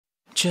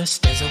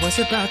Just as I was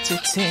about to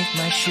take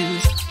my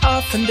shoes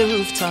off from the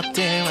rooftop,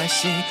 there I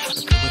see a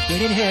girl with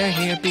braided hair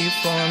here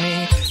before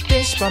me.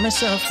 This by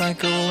myself, I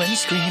go and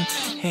scream,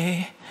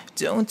 hey,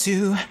 don't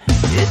do it,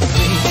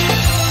 please.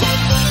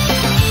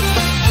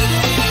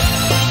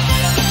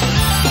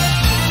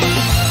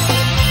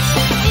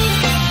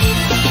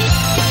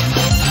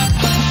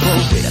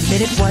 Wait a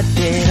minute, what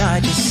did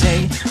I just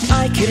say?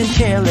 I couldn't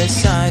care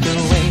less either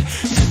way.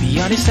 To be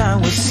honest, I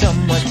was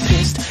somewhat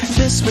pissed.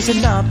 This was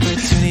an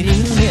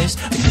opportunity missed.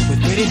 A girl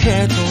with braided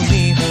hair told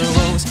me her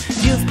woes.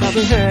 You've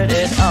probably heard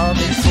it all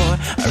before.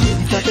 I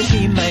really thought that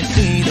he might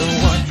be the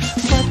one,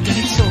 but then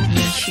he told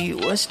me he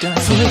was done.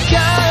 For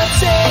God's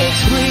sakes,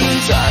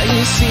 please, are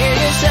you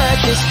serious? I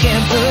just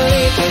can't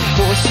believe that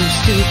for some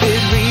stupid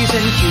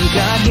reason you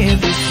got here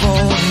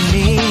before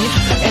me.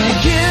 And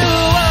you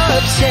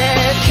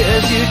upset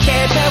cause you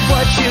can't have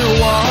what you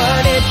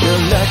wanted.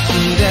 You're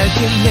lucky that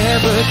you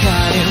never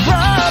got it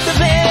robbed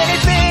of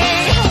anything.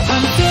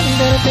 I'm feeling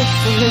better, thank you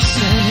for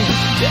listening.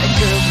 That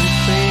girl with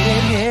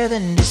braided hair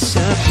then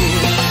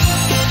disappeared.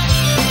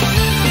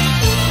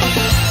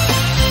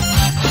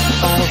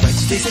 Alright,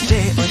 today's a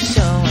day or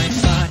so I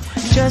thought.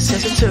 Just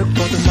as I took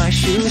both of my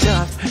shoes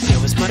off, there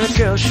was but a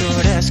girl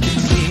short as can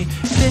be.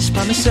 This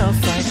by myself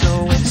I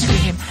go and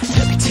scream.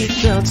 The petite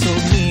girl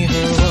told me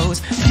her woes.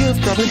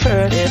 You've probably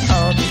heard it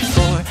all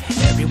before.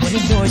 Everyone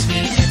ignores me,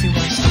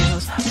 everyone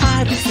steals.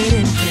 I don't fit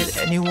in with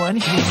anyone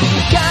here. For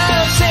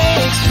God's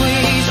sakes,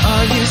 please,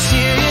 are you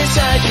serious?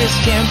 I just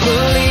can't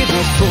believe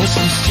it. For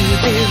some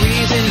stupid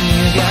reason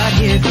you got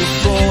here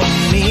before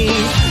me.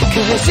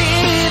 Cause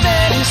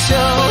even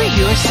so,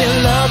 you're still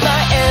loved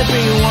by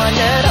everyone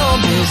at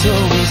home. There's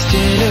always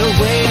dinner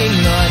waiting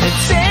on the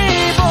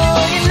table,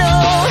 you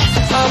know.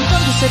 I'm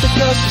hungry, said the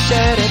girls who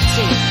sat at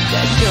tea.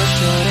 That girl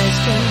short as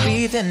can be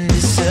then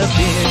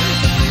disappeared.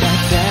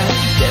 Like that,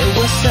 there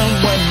was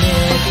someone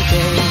every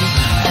day.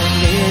 I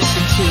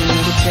listened to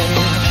the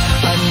tale,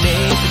 I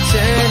made the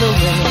turn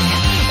away.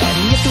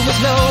 And if there was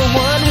no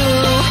one who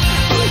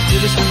would do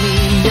this for me,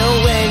 no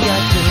way I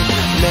could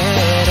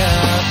let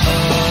up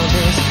all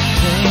this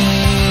pain.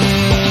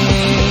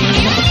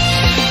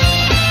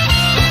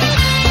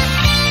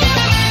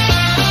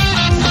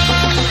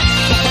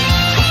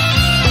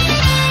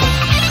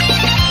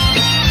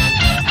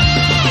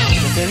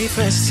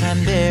 First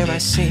time there I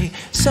see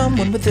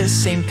someone with the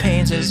same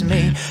pains as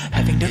me,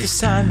 having done this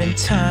time and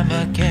time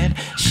again.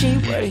 She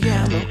wear a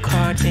yellow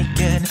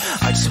cardigan.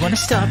 I just wanna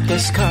stop the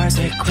scars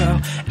that grow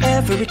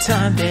every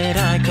time that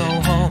I go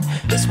home.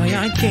 That's why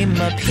I came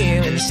up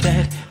here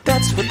instead.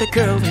 That's what the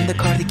girl in the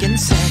cardigan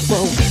said.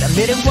 Whoa, wait a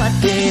minute, what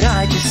did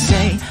I just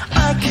say?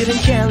 I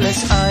couldn't care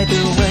less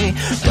either way,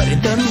 but in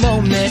the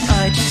moment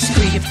I just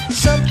screamed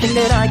something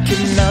that I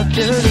could not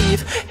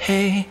believe.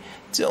 Hey,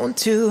 don't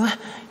do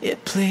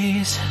it,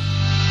 please.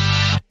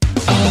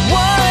 Oh,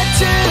 what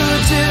to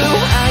do?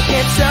 I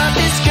can't stop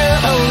this girl.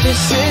 Oh, this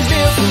is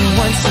real. For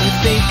once I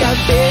think I've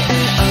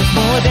bitten off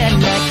more than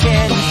I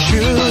can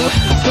chew.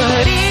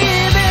 But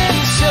even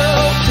so,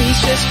 please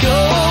just go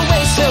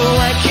away so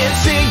I can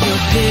see your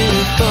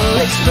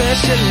pitiful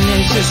expression.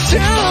 It's just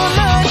too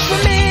much for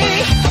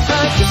me.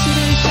 I can see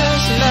the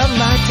expression of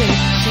my day.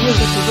 She was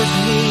looking with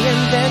me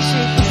and then she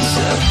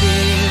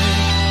disappeared.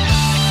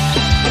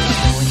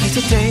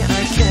 Today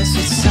I guess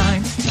it's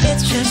time.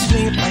 It's just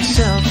me,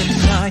 myself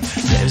and I.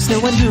 There's no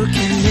one who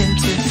can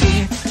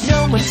interfere,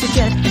 no one to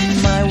get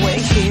in my way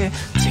here.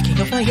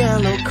 Taking off my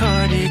yellow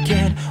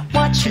cardigan,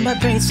 watching my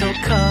brains all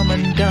come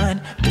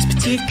undone. This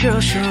petite girl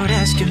short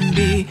as can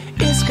be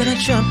is gonna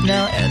jump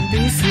now and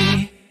be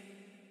free.